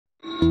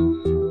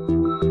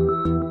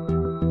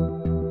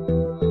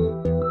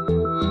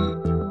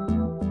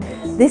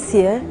This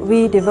year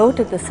we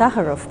devoted the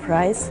Sakharov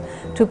Prize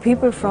to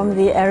people from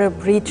the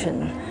Arab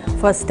region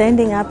for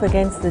standing up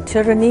against the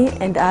tyranny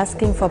and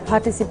asking for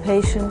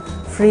participation,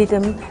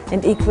 freedom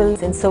and equal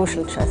in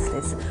social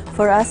justice.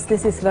 For us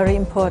this is very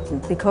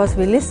important because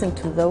we listened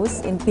to those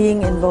in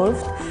being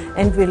involved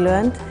and we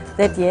learned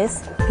that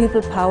yes,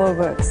 people power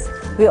works.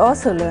 We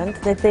also learned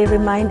that they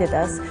reminded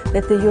us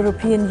that the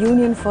European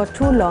Union for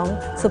too long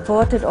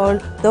supported all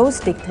those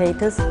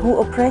dictators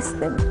who oppressed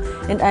them.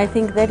 And I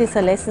think that is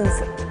a lesson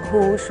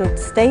who should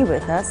stay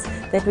with us,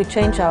 that we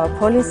change our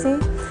policy,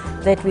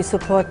 that we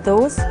support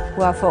those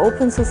who are for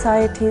open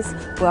societies,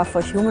 who are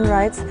for human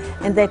rights,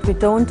 and that we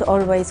don't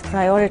always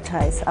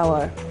prioritize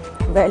our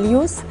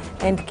values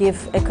and give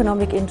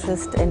economic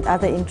interest and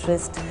other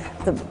interest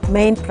the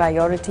main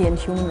priority, and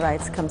human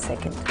rights come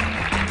second.